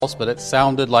but it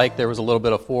sounded like there was a little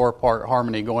bit of four-part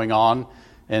harmony going on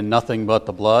and nothing but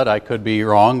the blood. I could be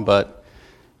wrong, but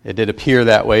it did appear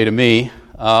that way to me.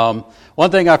 One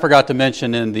thing I forgot to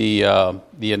mention in the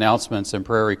announcements and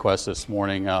prayer requests this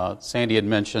morning, Sandy had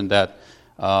mentioned that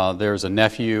there's a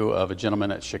nephew of a gentleman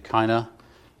at Shekinah.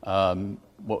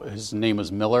 His name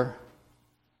was Miller.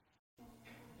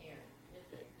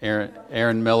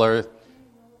 Aaron Miller.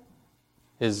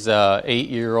 His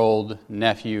 8-year-old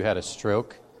nephew had a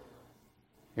stroke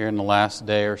here in the last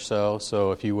day or so.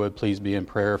 So if you would, please be in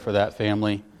prayer for that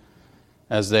family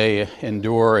as they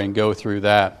endure and go through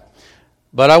that.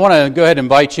 But I want to go ahead and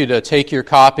invite you to take your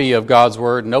copy of God's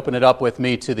Word and open it up with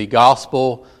me to the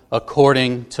Gospel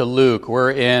according to Luke.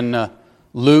 We're in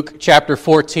Luke chapter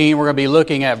 14. We're going to be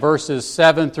looking at verses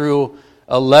 7 through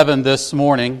 11 this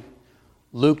morning.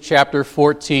 Luke chapter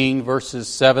 14, verses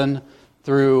 7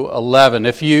 through 11.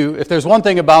 If there's one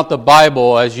thing about the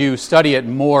Bible, as you study it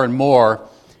more and more,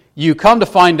 you come to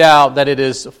find out that it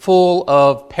is full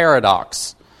of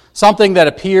paradox. Something that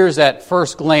appears at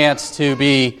first glance to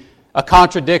be a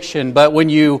contradiction, but when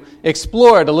you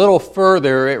explore it a little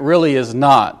further, it really is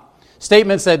not.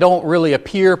 Statements that don't really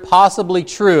appear possibly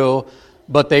true,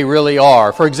 but they really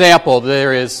are. For example,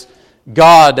 there is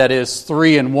God that is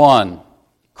 3 in 1.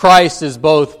 Christ is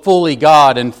both fully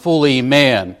God and fully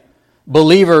man.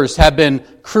 Believers have been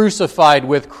crucified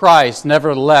with Christ,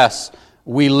 nevertheless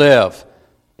we live.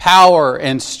 Power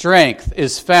and strength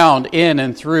is found in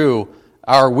and through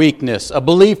our weakness. A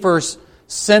believer's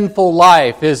sinful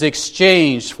life is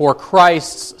exchanged for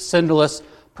Christ's sinless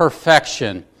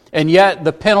perfection. And yet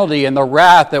the penalty and the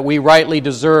wrath that we rightly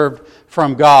deserved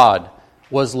from God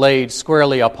was laid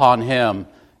squarely upon Him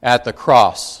at the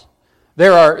cross.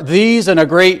 There are these and a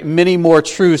great many more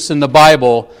truths in the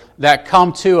Bible that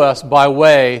come to us by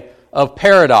way of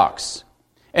paradox.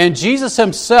 And Jesus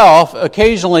Himself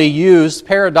occasionally used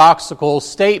paradoxical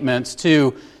statements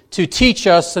to teach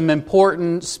us some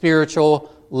important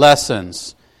spiritual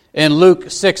lessons. In Luke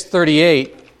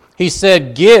 6:38, He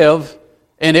said, "Give,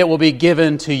 and it will be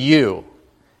given to you."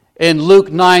 In Luke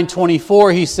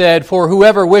 9:24, He said, "For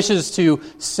whoever wishes to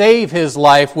save his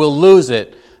life will lose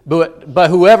it, but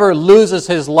whoever loses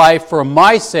his life for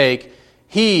my sake,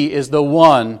 he is the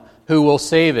one who will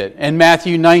save it." In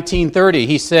Matthew 19:30,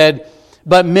 He said,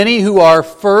 "But many who are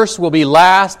first will be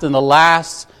last, and the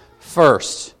last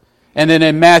first." And then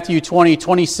in Matthew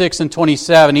 20:26 and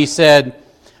 27, He said,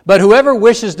 "But whoever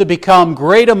wishes to become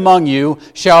great among you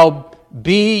shall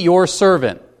be your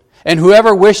servant, and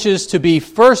whoever wishes to be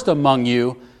first among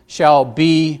you shall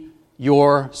be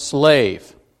your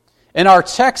slave." And our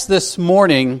text this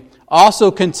morning also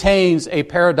contains a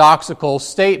paradoxical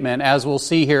statement, as we'll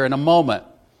see here in a moment.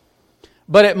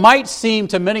 But it might seem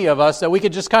to many of us that we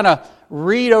could just kind of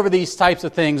read over these types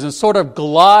of things and sort of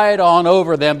glide on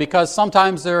over them because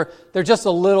sometimes they're just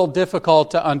a little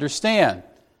difficult to understand.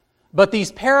 But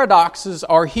these paradoxes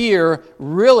are here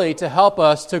really to help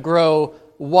us to grow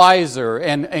wiser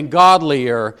and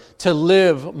godlier, to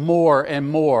live more and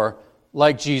more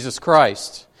like Jesus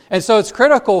Christ. And so it's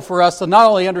critical for us to not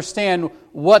only understand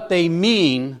what they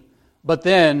mean, but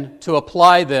then to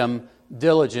apply them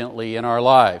diligently in our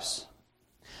lives.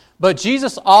 But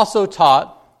Jesus also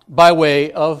taught by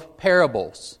way of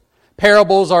parables.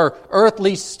 Parables are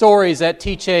earthly stories that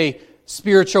teach a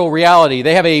spiritual reality.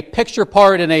 They have a picture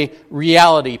part and a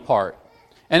reality part.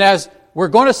 And as we're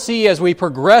going to see as we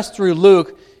progress through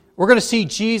Luke, we're going to see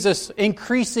Jesus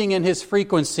increasing in His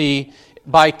frequency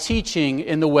by teaching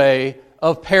in the way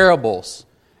of parables.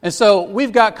 And so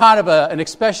we've got kind of an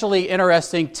especially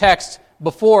interesting text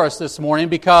before us this morning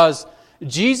because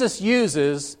Jesus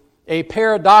uses a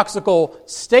paradoxical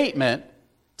statement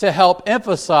to help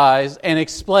emphasize and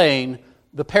explain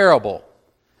the parable.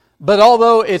 But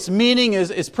although its meaning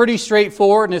is pretty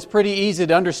straightforward and it's pretty easy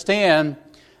to understand,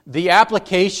 the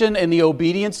application and the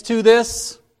obedience to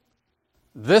this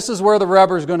is where the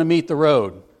rubber is going to meet the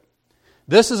road.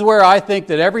 This is where I think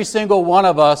that every single one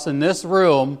of us in this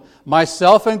room,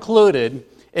 myself included,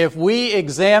 if we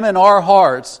examine our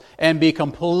hearts and be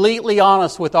completely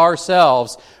honest with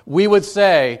ourselves, we would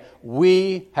say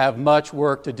we have much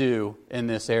work to do in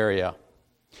this area.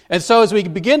 And so as we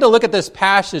begin to look at this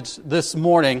passage this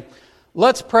morning,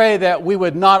 let's pray that we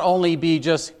would not only be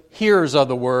just hearers of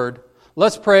the Word,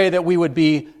 let's pray that we would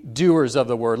be doers of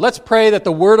the Word. Let's pray that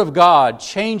the Word of God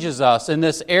changes us in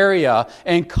this area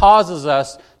and causes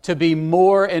us to be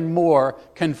more and more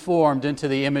conformed into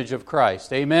the image of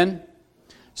Christ. Amen?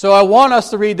 So I want us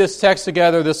to read this text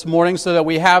together this morning so that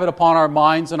we have it upon our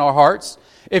minds and our hearts.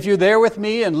 If you're there with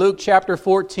me in Luke chapter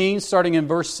 14, starting in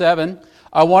verse 7,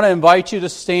 I want to invite you to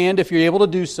stand, if you're able to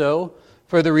do so,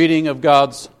 for the reading of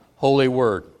God's holy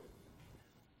word.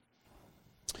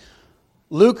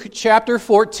 Luke chapter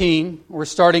 14, we're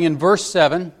starting in verse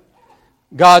 7.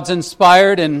 God's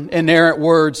inspired and inerrant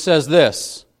word says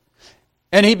this: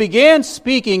 "And he began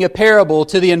speaking a parable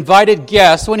to the invited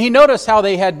guests when he noticed how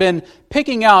they had been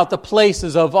picking out the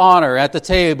places of honor at the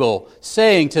table,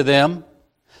 saying to them,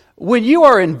 'When you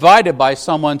are invited by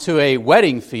someone to a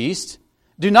wedding feast,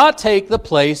 do not take the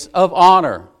place of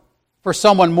honor, for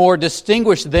someone more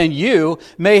distinguished than you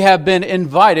may have been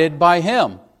invited by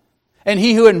him. And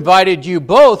he who invited you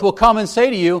both will come and say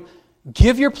to you,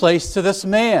 "Give your place to this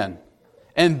man."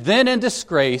 And then in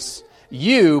disgrace,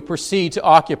 you proceed to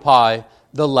occupy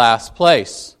the last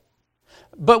place.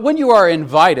 But when you are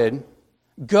invited,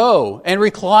 go and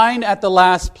recline at the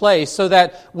last place, so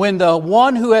that when the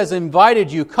one who has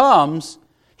invited you comes,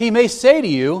 he may say to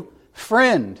you,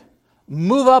 "Friend,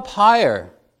 move up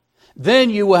higher." Then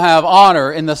you will have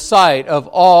honor in the sight of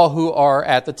all who are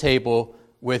at the table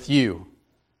with you.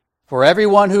 For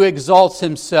everyone who exalts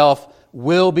himself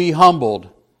will be humbled,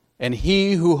 and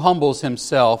he who humbles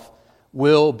himself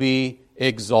will be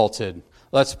exalted.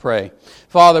 Let's pray.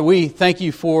 Father, we thank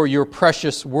you for your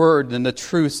precious word and the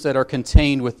truths that are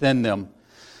contained within them.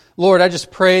 Lord, I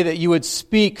just pray that you would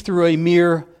speak through a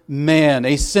mere man,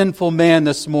 a sinful man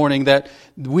this morning, that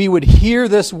we would hear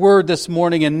this word this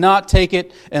morning and not take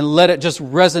it and let it just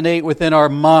resonate within our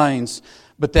minds,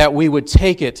 but that we would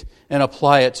take it and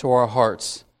apply it to our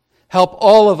hearts. Help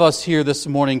all of us here this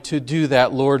morning to do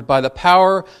that, Lord, by the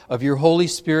power of your Holy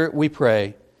Spirit, we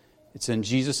pray. It's in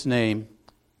Jesus' name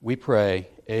we pray.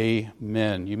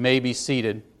 Amen. You may be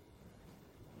seated.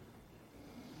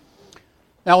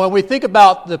 Now, when we think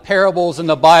about the parables in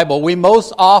the Bible, we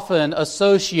most often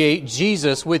associate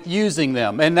Jesus with using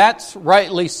them. And that's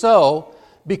rightly so,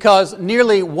 because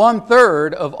nearly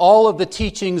 1/3 of all of the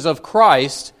teachings of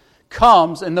Christ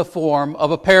comes in the form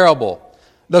of a parable.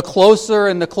 The closer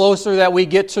that we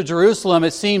get to Jerusalem,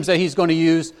 it seems that he's going to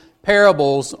use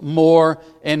parables more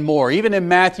and more. Even in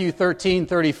Matthew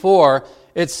 13:34,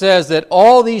 it says that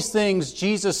all these things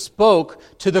Jesus spoke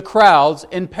to the crowds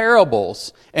in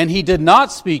parables, and he did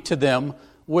not speak to them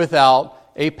without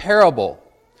a parable.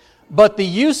 But the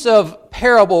use of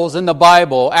parables in the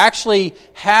Bible actually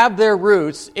have their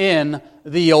roots in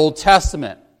the Old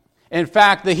Testament. In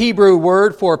fact, the Hebrew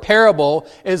word for parable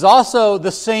is also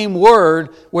the same word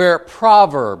where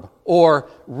proverb or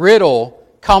riddle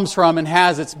comes from and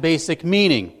has its basic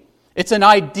meaning. It's an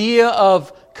idea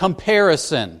of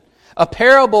comparison. A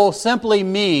parable simply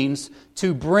means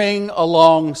to bring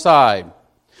alongside.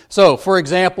 So, for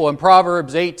example, in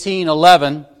Proverbs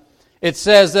 18:11, it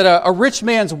says that a rich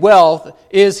man's wealth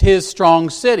is his strong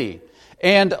city,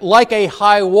 and like a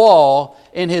high wall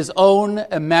in his own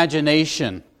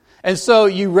imagination. And so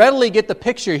you readily get the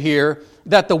picture here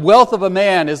that the wealth of a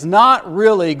man is not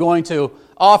really going to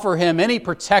offer him any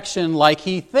protection like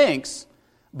he thinks,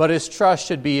 but his trust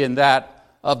should be in that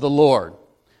of the Lord.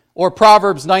 Or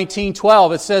Proverbs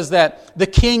 19:12, it says that the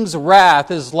king's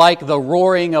wrath is like the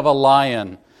roaring of a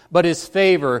lion, but his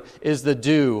favor is the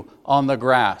dew on the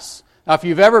grass. Now, if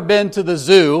you've ever been to the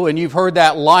zoo and you've heard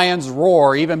that lion's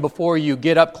roar even before you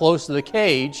get up close to the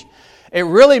cage, it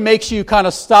really makes you kind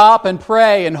of stop and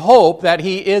pray and hope that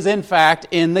he is in fact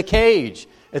in the cage.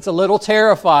 It's a little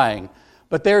terrifying.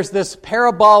 But there's this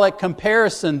parabolic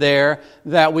comparison there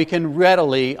that we can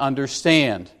readily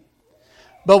understand.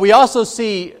 But we also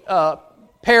see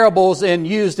parables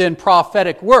used in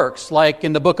prophetic works, like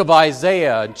in the book of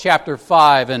Isaiah, chapter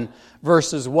 5 and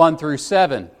verses 1 through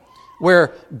 7,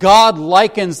 where God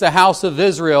likens the house of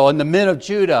Israel and the men of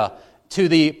Judah to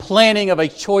the planting of a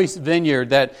choice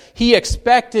vineyard that he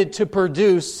expected to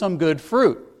produce some good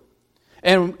fruit.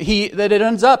 And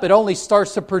it only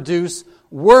starts to produce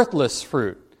worthless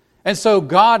fruit. And so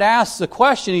God asks the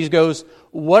question, he goes,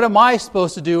 what am I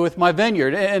supposed to do with my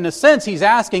vineyard? In a sense, he's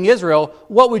asking Israel,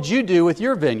 what would you do with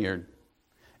your vineyard?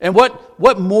 And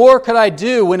what more could I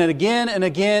do when again and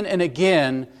again and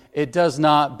again it does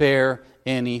not bear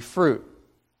any fruit?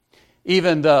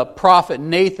 Even the prophet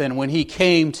Nathan, when he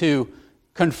came to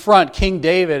confront King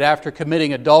David after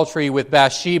committing adultery with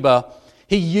Bathsheba,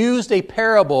 he used a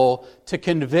parable to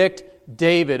convict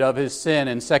David of his sin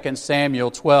in 2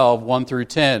 Samuel 12, 1 through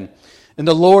 10. And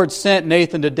the Lord sent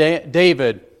Nathan to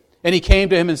David, and he came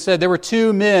to him and said, there were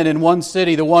 2 men in one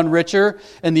city, the one richer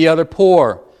and the other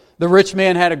poor. The rich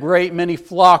man had a great many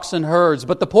flocks and herds,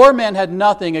 but the poor man had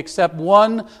nothing except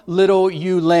one little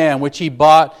ewe lamb, which he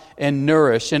bought and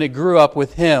nourished, and it grew up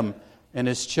with him and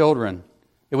his children.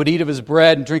 It would eat of his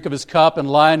bread and drink of his cup and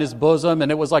lie in his bosom,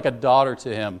 and it was like a daughter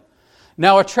to him.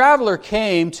 Now a traveler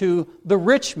came to the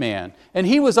rich man, and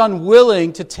he was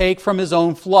unwilling to take from his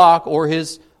own flock or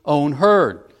his own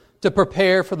herd to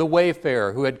prepare for the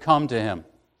wayfarer who had come to him.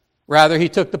 Rather, he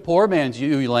took the poor man's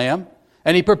ewe lamb,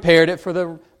 and he prepared it for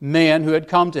the man who had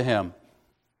come to him.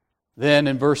 Then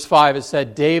in verse 5 it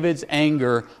said, David's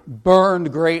anger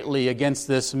burned greatly against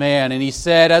this man, and he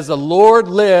said, As the Lord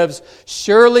lives,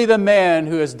 surely the man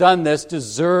who has done this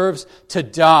deserves to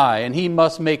die, and he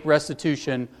must make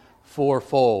restitution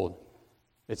fourfold.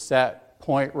 It's that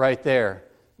point right there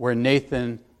where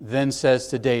Nathan then says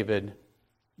to David,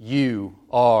 You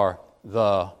are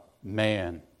the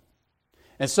man.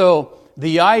 And so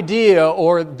the idea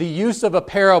or the use of a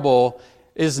parable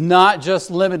is not just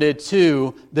limited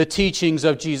to the teachings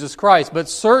of Jesus Christ, but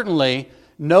certainly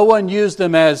no one used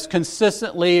them as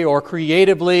consistently or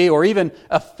creatively or even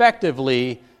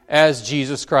effectively as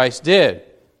Jesus Christ did.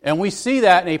 And we see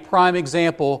that in a prime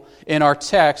example in our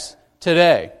text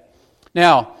today.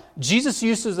 Now, Jesus'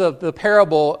 uses of the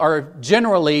parable are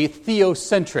generally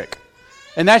theocentric.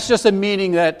 And that's just a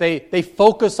meaning that they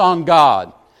focus on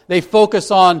God. They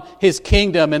focus on His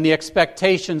kingdom and the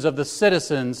expectations of the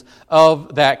citizens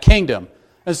of that kingdom.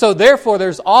 And so therefore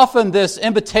there's often this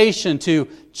invitation to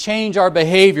change our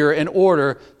behavior in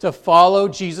order to follow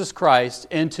Jesus Christ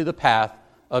into the path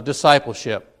of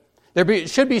discipleship. There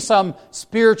should be some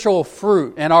spiritual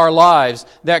fruit in our lives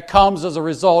that comes as a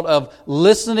result of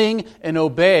listening and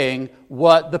obeying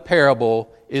what the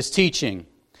parable is teaching.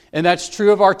 And that's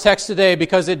true of our text today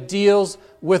because it deals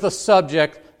with a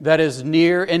subject that is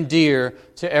near and dear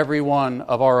to every one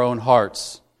of our own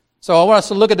hearts. So I want us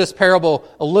to look at this parable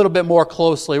a little bit more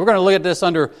closely. We're going to look at this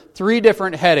under three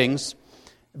different headings.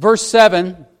 Verse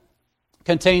 7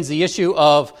 contains the issue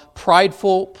of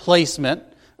prideful placement.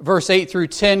 Verse 8 through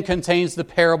 10 contains the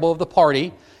parable of the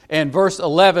party. And verse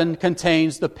 11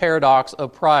 contains the paradox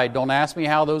of pride. Don't ask me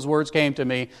how those words came to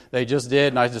me. They just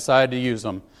did, and I decided to use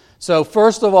them. So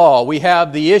first of all, we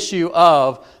have the issue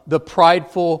of the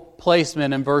prideful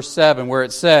placement in verse 7, where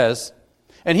it says,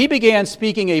 And he began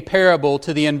speaking a parable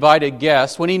to the invited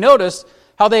guests when he noticed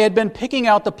how they had been picking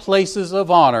out the places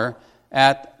of honor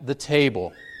at the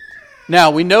table.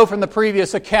 Now, we know from the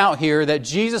previous account here that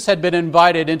Jesus had been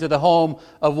invited into the home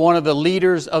of one of the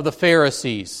leaders of the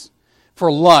Pharisees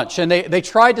for lunch, and they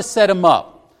tried to set him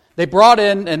up. They brought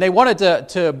in, and they wanted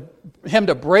him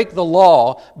to break the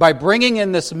law by bringing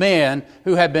in this man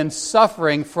who had been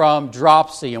suffering from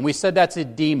dropsy. And we said that's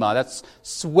edema, that's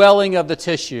swelling of the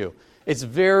tissue. It's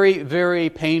very, very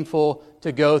painful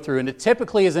to go through, and it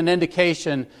typically is an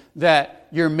indication that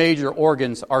your major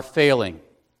organs are failing.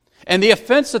 And the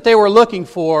offense that they were looking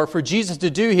for Jesus to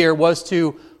do here was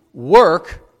to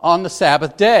work on the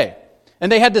Sabbath day.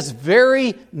 And they had this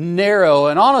very narrow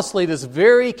and honestly this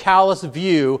very callous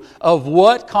view of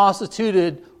what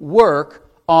constituted work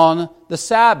on the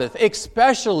Sabbath,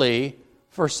 especially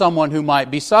for someone who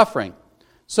might be suffering.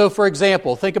 So for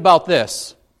example, think about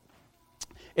this.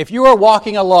 If you are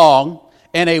walking along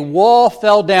and a wall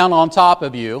fell down on top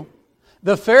of you,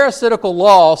 the Pharisaical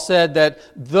law said that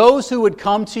those who would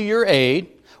come to your aid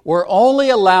were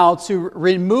only allowed to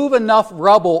remove enough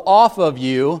rubble off of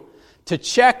you to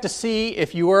check to see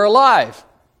if you were alive.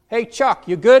 Hey, Chuck,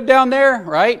 you good down there?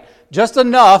 Right? Just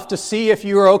enough to see if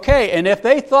you were okay. And if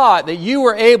they thought that you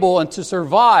were able to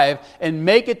survive and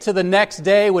make it to the next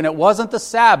day when it wasn't the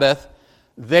Sabbath,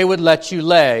 they would let you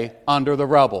lay under the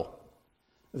rubble.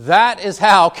 That is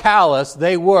how callous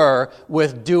they were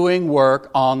with doing work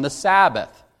on the Sabbath.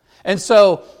 And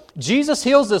so Jesus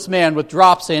heals this man with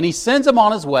dropsy, and he sends him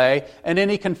on his way, and then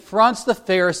he confronts the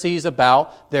Pharisees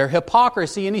about their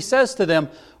hypocrisy, and he says to them,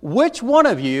 Which one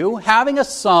of you, having a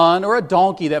son or a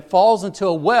donkey that falls into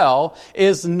a well,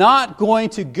 is not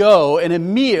going to go and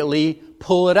immediately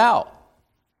pull it out?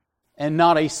 And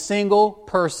not a single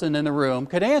person in the room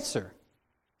could answer.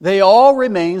 They all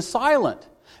remained silent.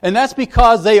 And that's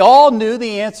because they all knew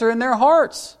the answer in their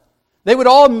hearts. They would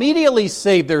all immediately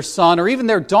save their son or even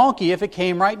their donkey if it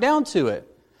came right down to it.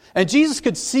 And Jesus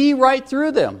could see right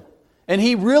through them. And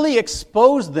He really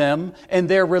exposed them in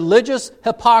their religious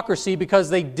hypocrisy because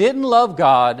they didn't love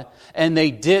God and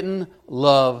they didn't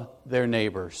love their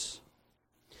neighbors.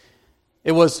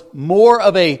 It was more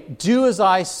of a do as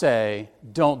I say,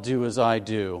 don't do as I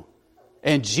do.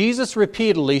 And Jesus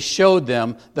repeatedly showed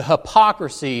them the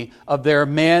hypocrisy of their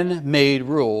man-made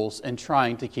rules in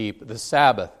trying to keep the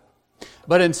Sabbath.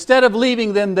 But instead of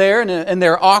leaving them there in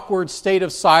their awkward state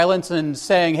of silence and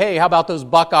saying, hey, how about those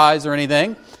Buckeyes or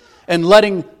anything, and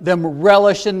letting them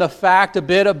relish in the fact a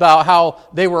bit about how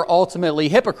they were ultimately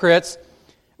hypocrites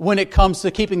when it comes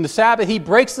to keeping the Sabbath, He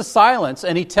breaks the silence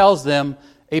and He tells them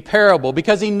a parable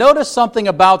because he noticed something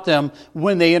about them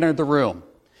when they entered the room.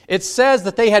 It says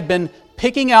that they had been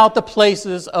picking out the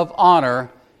places of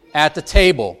honor at the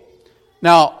table.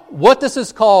 Now, what this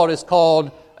is called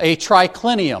a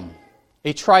triclinium.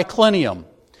 A triclinium.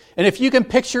 And if you can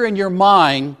picture in your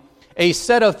mind a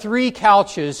set of 3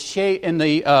 couches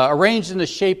arranged in the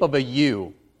shape of a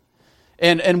U,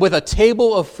 and with a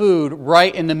table of food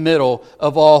right in the middle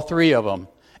of all 3 of them.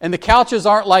 And the couches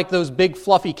aren't like those big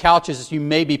fluffy couches you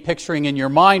may be picturing in your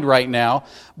mind right now,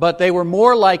 but they were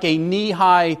more like a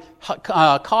knee-high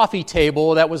coffee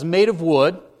table that was made of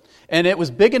wood, and it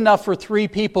was big enough for 3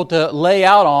 people to lay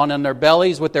out on their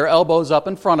bellies with their elbows up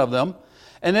in front of them.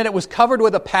 And then it was covered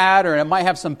with a pad, or it might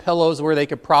have some pillows where they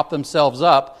could prop themselves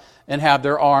up and have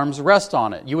their arms rest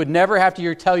on it. You would never have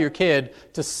to tell your kid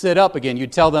to sit up again.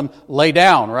 You'd tell them, lay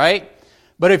down, right?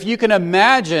 But if you can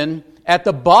imagine, at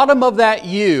the bottom of that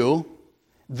U,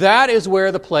 that is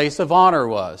where the place of honor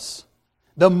was.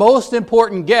 The most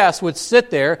important guest would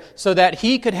sit there so that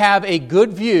he could have a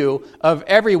good view of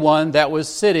everyone that was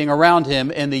sitting around him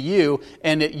in the U,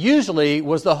 and it usually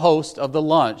was the host of the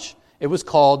lunch. It was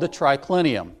called the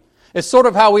triclinium. It's sort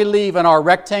of how we leave in our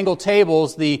rectangle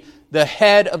tables. The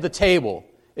head of the table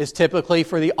is typically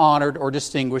for the honored or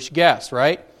distinguished guest,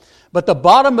 right? But the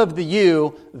bottom of the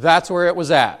U, that's where it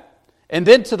was at. And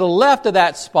then to the left of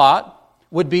that spot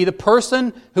would be the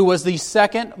person who was the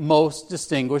second most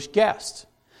distinguished guest.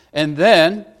 And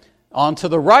then on to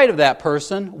the right of that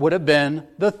person would have been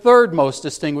the third most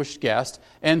distinguished guest,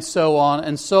 and so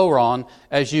on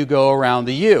as you go around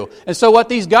the U. And so what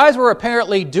these guys were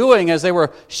apparently doing as they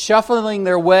were shuffling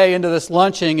their way into this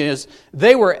lunching is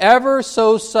they were ever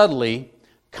so subtly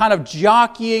kind of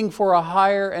jockeying for a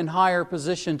higher and higher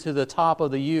position to the top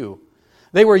of the U.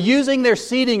 They were using their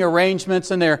seating arrangements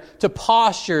to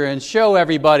posture and show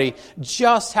everybody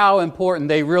just how important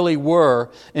they really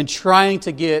were in trying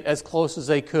to get as close as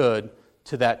they could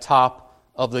to that top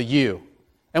of the U.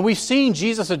 And we've seen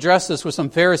Jesus address this with some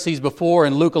Pharisees before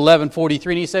in Luke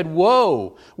 11:43, and he said,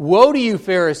 "Woe! Woe to you,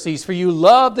 Pharisees, for you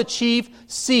love the chief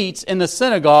seats in the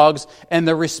synagogues and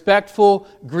the respectful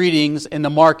greetings in the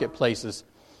marketplaces."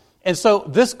 And so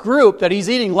this group that he's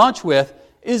eating lunch with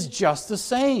is just the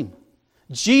same.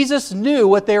 Jesus knew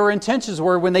what their intentions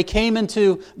were when they came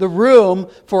into the room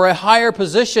for a higher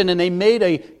position, and they made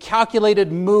a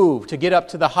calculated move to get up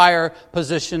to the higher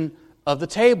position of the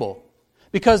table.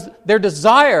 Because their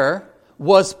desire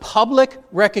was public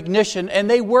recognition, and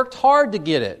they worked hard to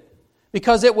get it.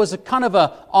 Because it was a kind of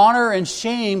a honor and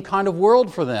shame kind of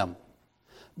world for them.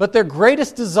 But their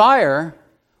greatest desire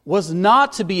was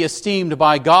not to be esteemed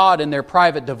by God in their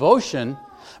private devotion,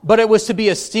 but it was to be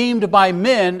esteemed by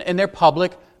men in their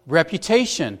public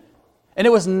reputation. And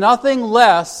it was nothing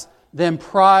less than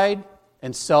pride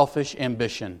and selfish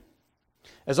ambition.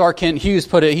 As R. Kent Hughes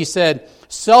put it, he said,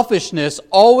 "Selfishness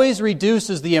always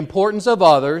reduces the importance of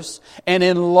others and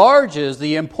enlarges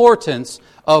the importance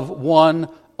of one's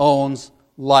own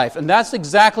life." And that's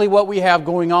exactly what we have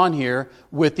going on here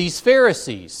with these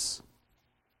Pharisees.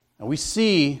 And we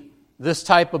see this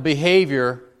type of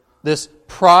behavior, this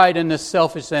pride and this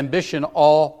selfish ambition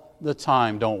all the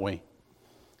time, don't we?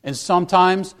 And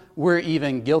sometimes we're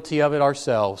even guilty of it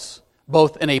ourselves,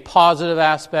 both in a positive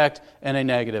aspect and a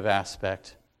negative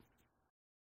aspect.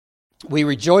 We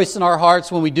rejoice in our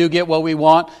hearts when we do get what we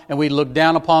want, and we look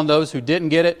down upon those who didn't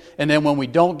get it. And then when we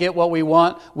don't get what we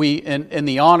want, in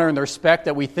the honor and the respect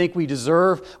that we think we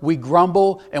deserve, we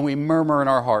grumble and we murmur in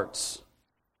our hearts.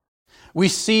 We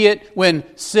see it when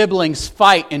siblings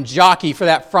fight and jockey for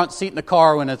that front seat in the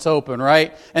car when it's open,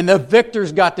 right? And the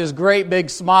victor's got this great big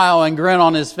smile and grin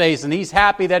on his face, and he's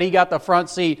happy that he got the front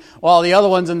seat, while the other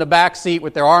one's in the back seat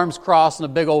with their arms crossed and a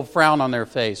big old frown on their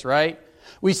face, right?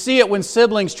 We see it when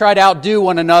siblings try to outdo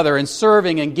one another in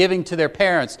serving and giving to their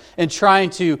parents and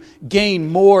trying to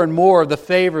gain more and more of the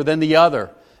favor than the other.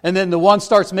 And then the one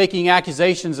starts making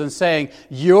accusations and saying,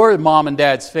 "You're mom and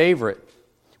dad's favorite."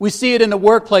 We see it in the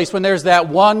workplace when there's that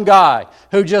one guy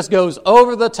who just goes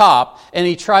over the top and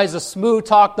he tries to smooth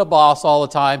talk the boss all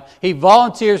the time. He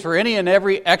volunteers for any and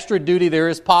every extra duty there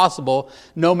is possible,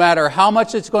 no matter how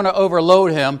much it's going to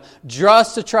overload him,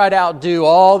 just to try to outdo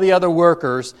all the other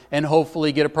workers and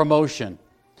hopefully get a promotion.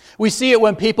 We see it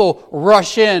when people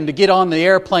rush in to get on the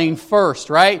airplane first,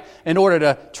 right? In order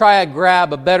to try to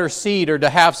grab a better seat or to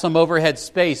have some overhead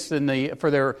space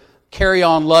for their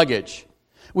carry-on luggage.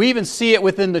 We even see it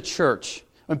within the church.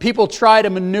 When people try to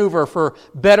maneuver for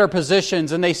better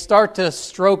positions and they start to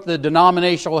stroke the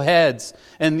denominational heads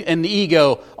and the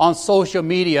ego on social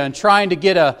media and trying to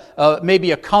get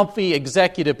maybe a comfy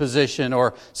executive position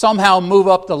or somehow move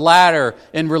up the ladder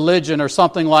in religion or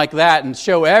something like that and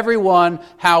show everyone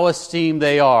how esteemed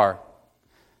they are.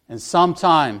 And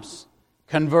sometimes,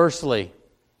 conversely,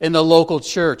 in the local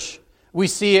church, we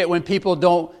see it when people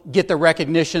don't get the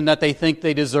recognition that they think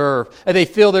they deserve. And they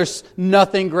feel there's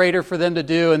nothing greater for them to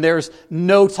do and there's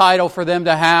no title for them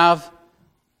to have.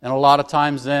 And a lot of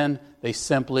times then, they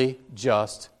simply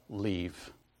just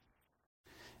leave.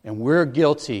 And we're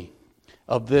guilty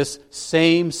of this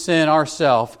same sin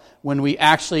ourselves when we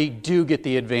actually do get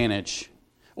the advantage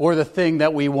or the thing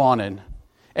that we wanted.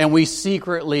 And we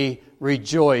secretly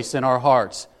rejoice in our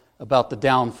hearts about the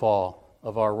downfall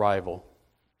of our rival.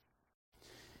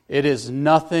 It is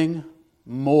nothing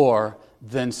more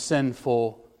than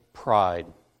sinful pride.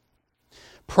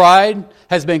 Pride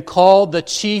has been called the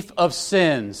chief of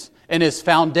sins and is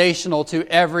foundational to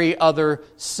every other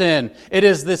sin. It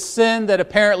is the sin that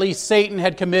apparently Satan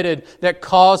had committed that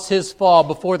caused his fall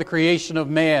before the creation of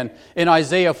man. In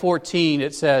Isaiah 14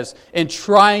 it says, in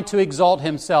trying to exalt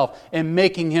himself and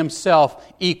making himself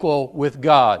equal with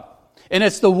God. And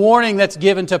it's the warning that's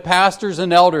given to pastors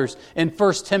and elders in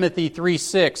 1 Timothy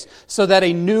 3:6, so that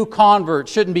a new convert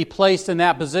shouldn't be placed in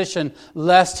that position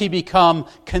lest he become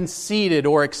conceited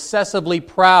or excessively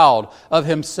proud of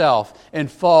himself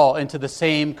and fall into the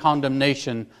same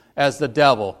condemnation as the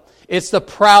devil. It's the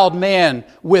proud man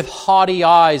with haughty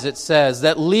eyes, it says,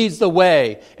 that leads the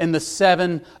way in the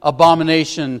 7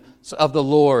 abominations of the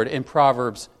Lord in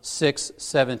Proverbs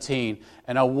 6:17.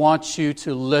 And I want you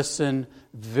to listen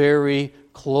very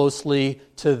closely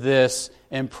to this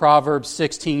in Proverbs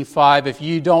 16:5. If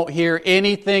you don't hear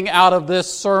anything out of this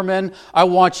sermon, I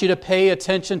want you to pay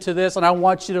attention to this, and I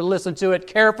want you to listen to it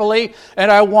carefully,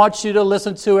 and I want you to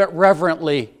listen to it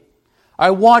reverently.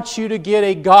 I want you to get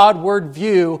a Godward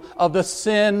view of the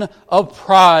sin of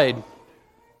pride.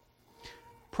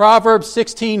 Proverbs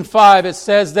 16:5, it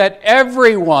says that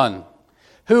everyone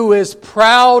who is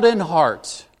proud in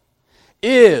heart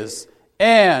is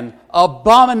an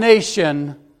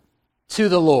abomination to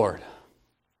the Lord.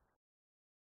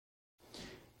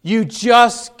 You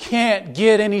just can't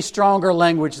get any stronger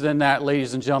language than that,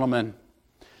 ladies and gentlemen.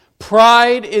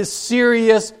 Pride is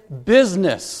serious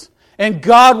business, and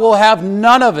God will have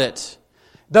none of it.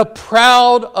 The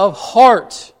proud of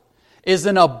heart is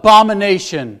an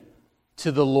abomination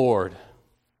to the Lord.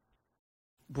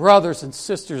 Brothers and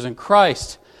sisters in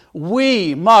Christ,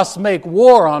 we must make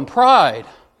war on pride.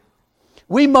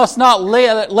 We must not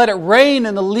let it reign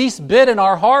in the least bit in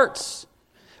our hearts.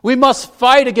 We must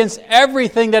fight against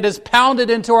everything that is pounded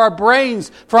into our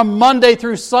brains from Monday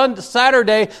through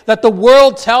Saturday that the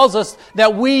world tells us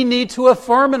that we need to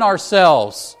affirm in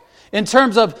ourselves in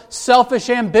terms of selfish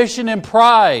ambition and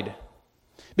pride.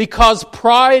 Because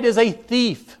pride is a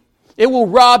thief. It will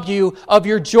rob you of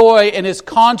your joy and is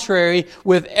contrary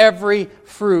with every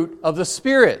fruit of the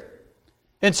Spirit.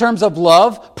 In terms of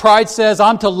love, pride says,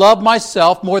 I'm to love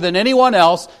myself more than anyone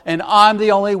else, and I'm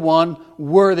the only one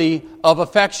worthy of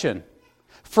affection.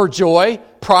 For joy,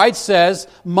 pride says,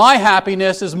 my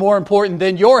happiness is more important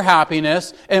than your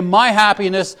happiness, and my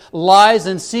happiness lies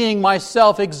in seeing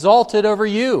myself exalted over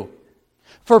you.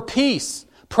 For peace,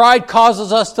 pride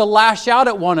causes us to lash out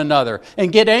at one another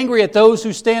and get angry at those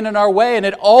who stand in our way, and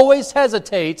it always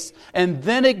hesitates and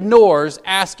then ignores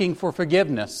asking for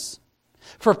forgiveness.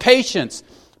 For patience,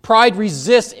 pride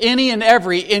resists any and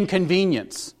every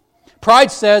inconvenience. Pride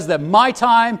says that my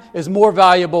time is more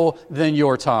valuable than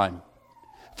your time.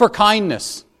 For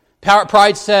kindness,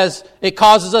 pride says it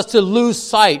causes us to lose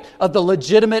sight of the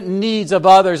legitimate needs of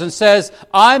others and says,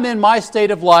 I'm in my state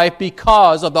of life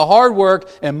because of the hard work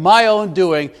and my own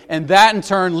doing, and that in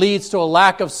turn leads to a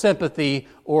lack of sympathy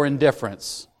or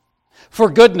indifference. For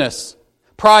goodness,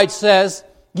 pride says,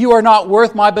 you are not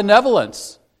worth my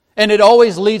benevolence. And it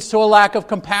always leads to a lack of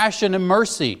compassion and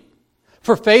mercy.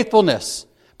 For faithfulness,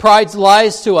 pride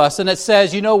lies to us and it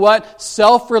says, you know what?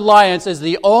 Self-reliance is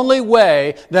the only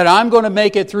way that I'm going to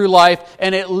make it through life,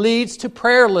 and it leads to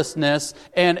prayerlessness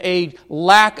and a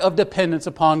lack of dependence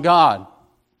upon God.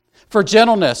 For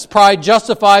gentleness, pride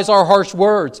justifies our harsh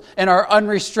words and our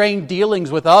unrestrained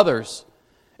dealings with others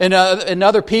and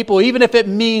other people, even if it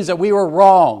means that we were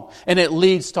wrong, and it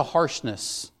leads to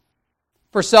harshness.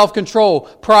 For self-control,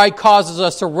 pride causes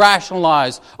us to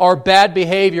rationalize our bad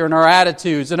behavior and our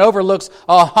attitudes and overlooks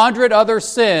 100 other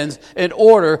sins in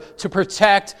order to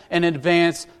protect and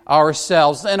advance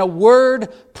ourselves. In a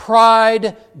word,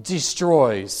 pride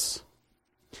destroys.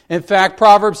 In fact,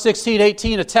 Proverbs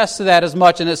 16:18 attests to that as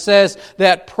much, and it says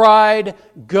that pride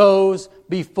goes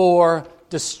before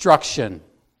destruction.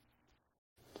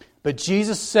 But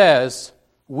Jesus says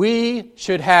we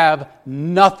should have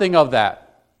nothing of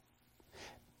that.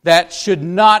 That should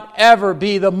not ever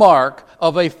be the mark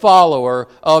of a follower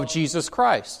of Jesus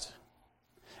Christ.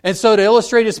 And so to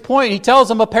illustrate his point, he tells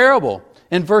them a parable.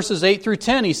 In verses 8 through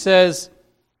 10, he says,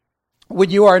 when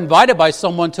you are invited by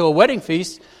someone to a wedding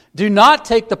feast, do not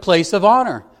take the place of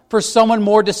honor, for someone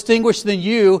more distinguished than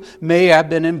you may have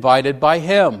been invited by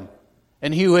him.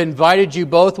 And he who invited you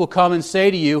both will come and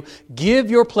say to you, give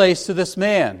your place to this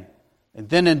man. And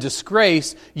then in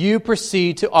disgrace, you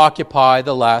proceed to occupy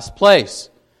the last place.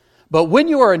 But when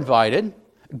you are invited,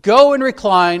 go and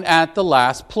recline at the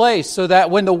last place, so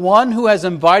that when the one who has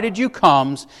invited you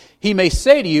comes, he may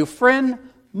say to you, friend,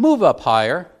 move up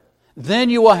higher. Then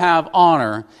you will have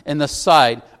honor in the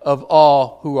sight of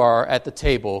all who are at the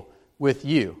table with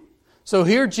you. So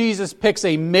here Jesus picks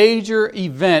a major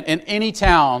event in any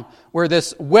town where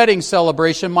this wedding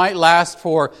celebration might last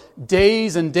for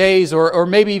days and days or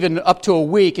maybe even up to a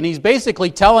week. And he's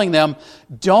basically telling them,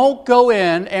 don't go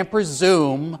in and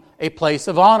presume a place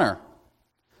of honor.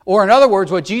 Or in other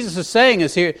words, what Jesus is saying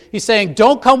is here, he's saying,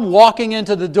 don't come walking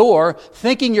into the door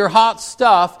thinking you're hot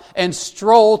stuff and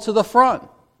stroll to the front.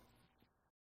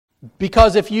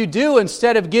 Because if you do,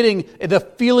 instead of getting the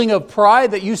feeling of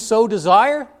pride that you so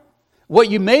desire,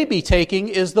 what you may be taking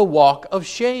is the walk of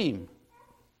shame.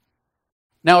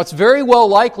 Now, it's very well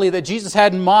likely that Jesus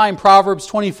had in mind Proverbs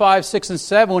 25, 6, and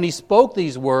 7 when he spoke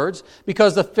these words,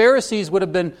 because the Pharisees would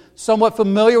have been somewhat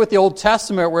familiar with the Old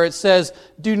Testament where it says,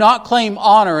 do not claim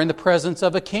honor in the presence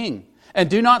of a king, and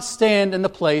do not stand in the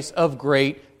place of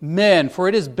great men, for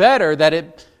it is better that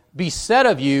it be said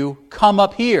of you, come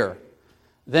up here,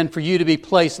 than for you to be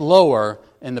placed lower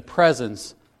in the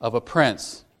presence of a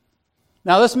prince.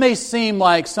 Now, this may seem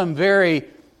like some very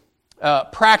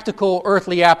practical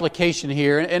earthly application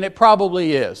here, and it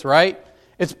probably is, right?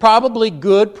 It's probably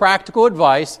good practical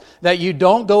advice that you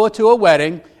don't go to a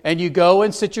wedding and you go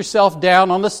and sit yourself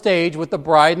down on the stage with the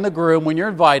bride and the groom when you're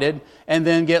invited and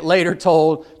then get later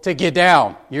told to get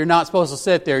down. You're not supposed to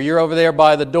sit there. You're over there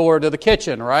by the door to the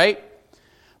kitchen, right?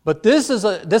 But this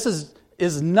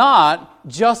is not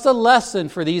just a lesson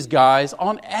for these guys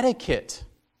on etiquette.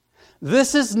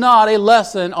 This is not a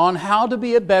lesson on how to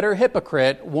be a better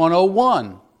hypocrite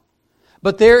 101.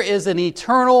 But there is an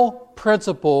eternal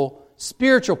principle,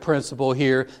 spiritual principle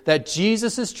here that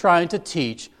Jesus is trying to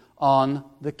teach on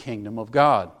the kingdom of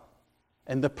God.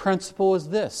 And the principle is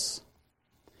this.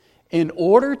 In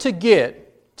order to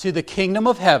get to the kingdom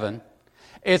of heaven,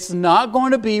 it's not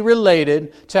going to be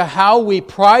related to how we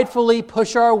pridefully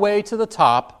push our way to the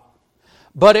top,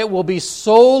 but it will be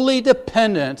solely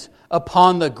dependent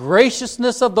upon the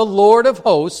graciousness of the Lord of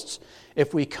hosts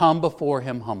if we come before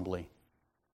Him humbly.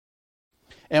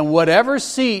 And whatever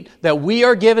seat that we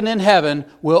are given in heaven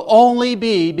will only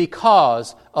be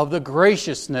because of the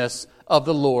graciousness of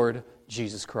the Lord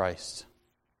Jesus Christ.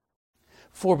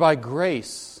 For by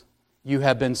grace you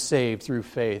have been saved through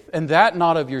faith, and that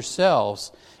not of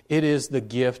yourselves, it is the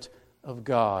gift of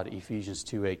God, Ephesians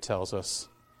 2:8 tells us.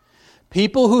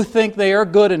 People who think they are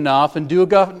good enough and do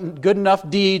good enough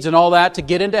deeds and all that to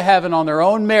get into heaven on their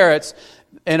own merits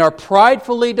and are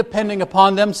pridefully depending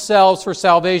upon themselves for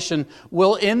salvation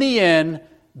will in the end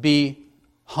be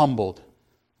humbled.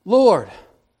 Lord,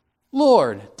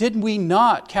 didn't we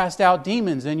not cast out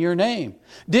demons in your name?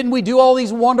 Didn't we do all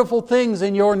these wonderful things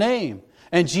in your name?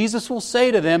 And Jesus will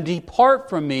say to them, depart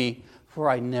from me, for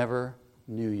I never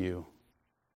knew you.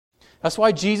 That's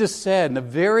why Jesus said in the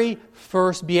very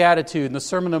first beatitude in the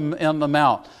Sermon on the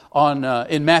Mount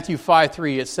in Matthew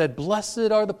 5:3, it said,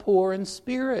 blessed are the poor in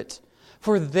spirit,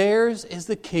 for theirs is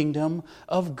the kingdom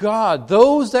of God.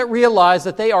 Those that realize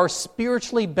that they are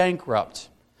spiritually bankrupt.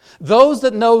 Those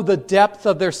that know the depth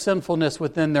of their sinfulness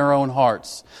within their own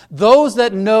hearts. Those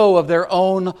that know of their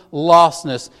own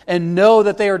lostness and know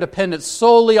that they are dependent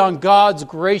solely on God's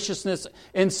graciousness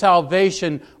in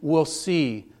salvation will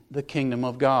see the kingdom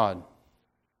of God.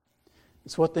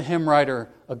 It's what the hymn writer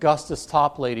Augustus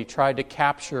Toplady tried to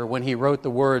capture when he wrote the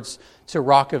words to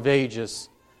Rock of Ages.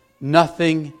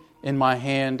 Nothing in my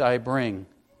hand I bring,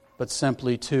 but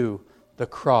simply to the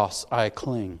cross I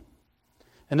cling.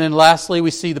 And then lastly, we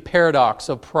see the paradox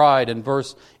of pride in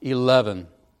verse 11.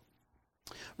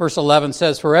 Verse 11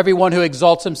 says, for everyone who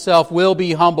exalts himself will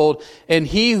be humbled, and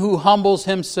he who humbles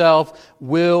himself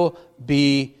will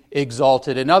be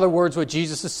exalted. In other words, what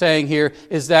Jesus is saying here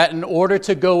is that in order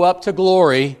to go up to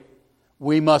glory,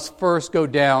 we must first go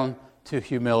down to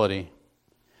humility.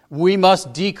 we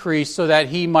must decrease so that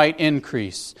He might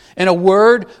increase. In a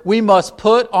word, we must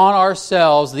put on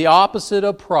ourselves the opposite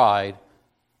of pride,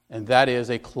 and that is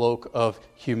a cloak of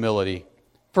humility.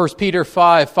 1 Peter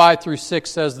 5:5-6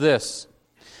 says this,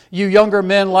 "You younger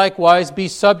men likewise be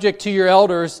subject to your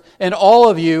elders, and all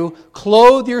of you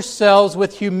clothe yourselves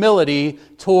with humility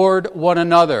toward one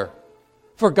another.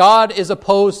 For God is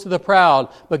opposed to the proud,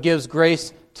 but gives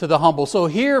grace to the humble." So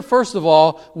here, first of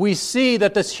all, we see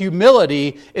that this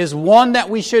humility is one that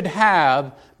we should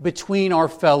have between our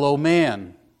fellow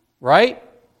man. Right?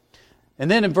 And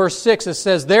then in verse 6 it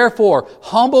says, "Therefore,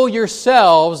 humble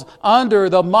yourselves under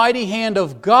the mighty hand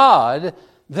of God,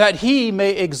 that He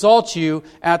may exalt you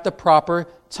at the proper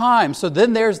time." So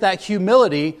then there's that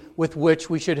humility with which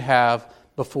we should have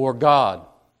before God.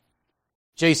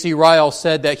 J.C. Ryle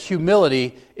said that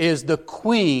humility is the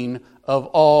queen of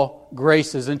all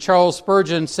graces. And Charles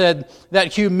Spurgeon said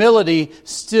that humility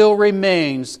still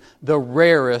remains the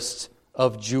rarest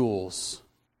of jewels.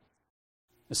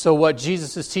 So what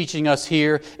Jesus is teaching us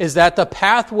here is that the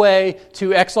pathway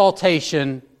to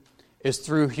exaltation is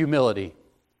through humility.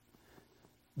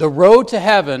 The road to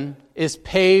heaven is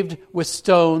paved with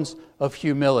stones of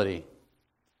humility.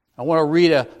 I want to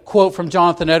read a quote from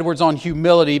Jonathan Edwards on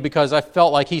humility because I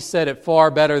felt like he said it far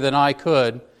better than I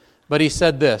could. But he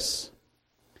said this,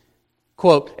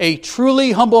 quote, "A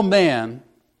truly humble man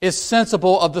is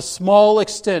sensible of the small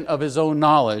extent of his own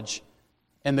knowledge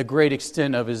and the great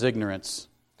extent of his ignorance,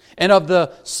 and of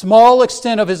the small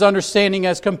extent of his understanding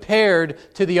as compared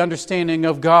to the understanding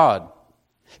of God.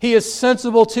 He is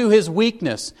sensible to his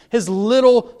weakness, his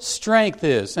little strength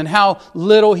is, and how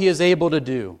little he is able to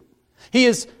do. He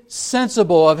is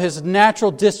sensible of his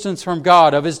natural distance from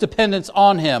God, of his dependence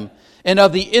on Him, and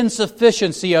of the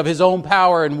insufficiency of his own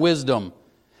power and wisdom,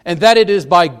 and that it is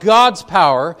by God's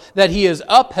power that he is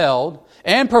upheld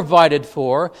and provided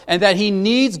for, and that he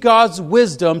needs God's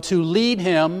wisdom to lead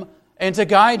him and to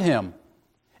guide him,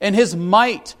 and His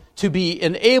might to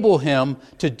enable him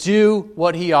to do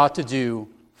what he ought to do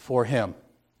for Him.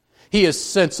 He is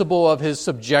sensible of his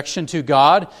subjection to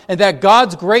God, and that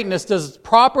God's greatness does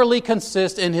properly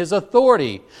consist in His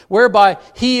authority, whereby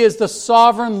He is the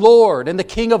sovereign Lord and the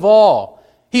King of all.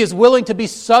 He is willing to be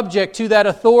subject to that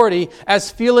authority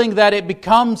as feeling that it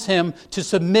becomes him to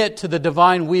submit to the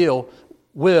divine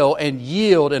will and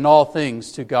yield in all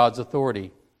things to God's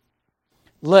authority.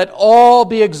 Let all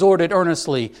be exhorted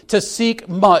earnestly to seek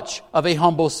much of a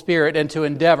humble spirit and to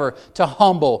endeavor to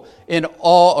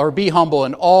be humble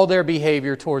in all their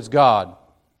behavior towards God.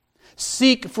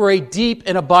 Seek for a deep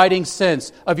and abiding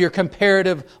sense of your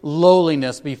comparative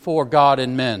lowliness before God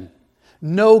and men.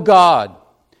 Know God.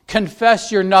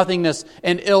 Confess your nothingness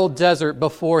and ill desert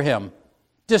before Him.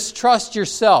 Distrust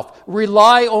yourself.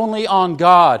 Rely only on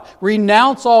God.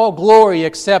 Renounce all glory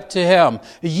except to Him.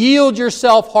 Yield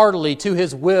yourself heartily to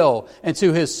His will and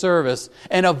to His service,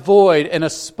 and avoid an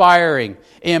aspiring,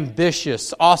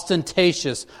 ambitious,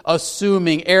 ostentatious,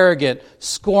 assuming, arrogant,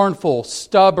 scornful,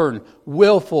 stubborn,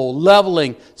 willful,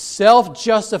 leveling,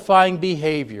 self-justifying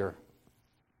behavior.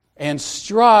 And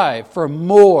strive for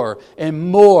more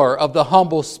and more of the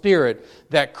humble spirit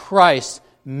that Christ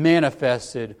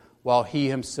manifested while He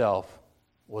Himself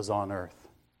was on earth.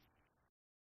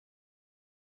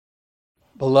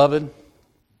 Beloved,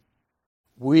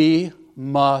 we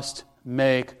must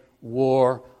make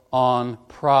war on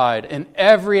pride in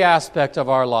every aspect of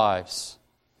our lives.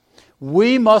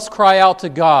 We must cry out to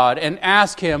God and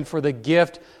ask Him for the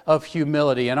gift of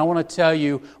humility. And I want to tell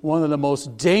you, one of the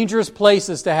most dangerous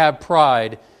places to have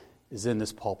pride is in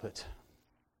this pulpit.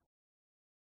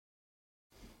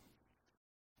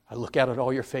 I look out at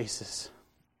all your faces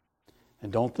and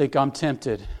don't think I'm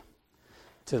tempted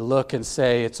to look and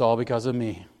say it's all because of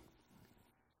me.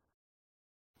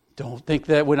 Don't think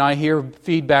that when I hear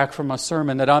feedback from a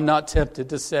sermon that I'm not tempted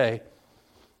to say,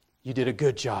 "You did a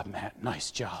good job, Matt.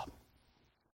 Nice job."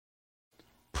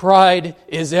 Pride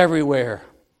is everywhere.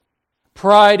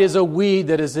 Pride is a weed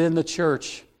that is in the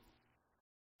church,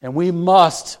 and we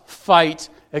must fight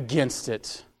against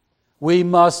it. We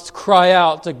must cry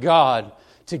out to God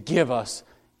to give us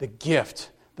the gift,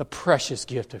 the precious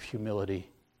gift of humility.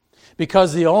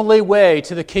 Because the only way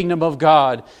to the kingdom of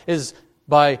God is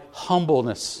by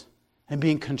humbleness and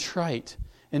being contrite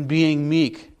and being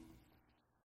meek.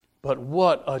 But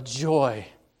what a joy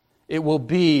it will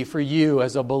be for you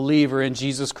as a believer in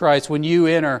Jesus Christ when you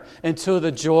enter into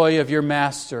the joy of your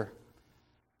Master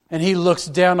and He looks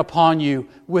down upon you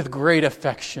with great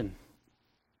affection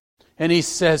and He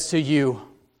says to you,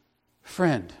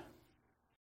 "Friend,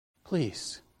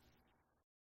 please,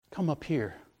 come up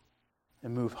here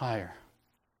and move higher."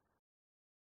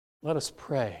 Let us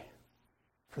pray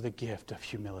for the gift of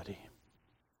humility.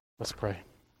 Let's pray.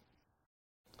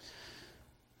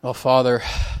 Oh, Father,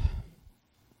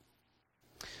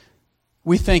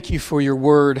 we thank you for your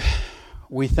word.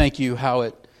 We thank you how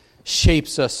it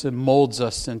shapes us and molds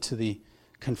us into the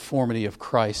conformity of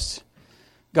Christ.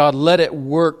 God, let it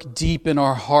work deep in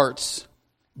our hearts,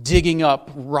 digging up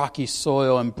rocky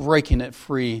soil and breaking it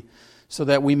free so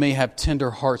that we may have tender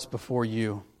hearts before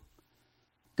you.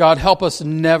 God, help us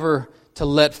never to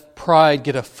let pride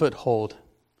get a foothold,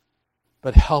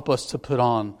 but help us to put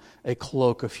on a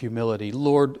cloak of humility.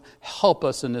 Lord, help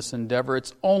us in this endeavor.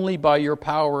 It's only by your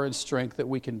power and strength that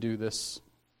we can do this.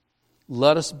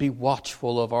 Let us be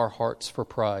watchful of our hearts for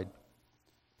pride.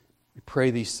 We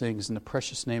pray these things in the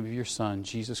precious name of your Son,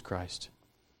 Jesus Christ.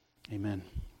 Amen.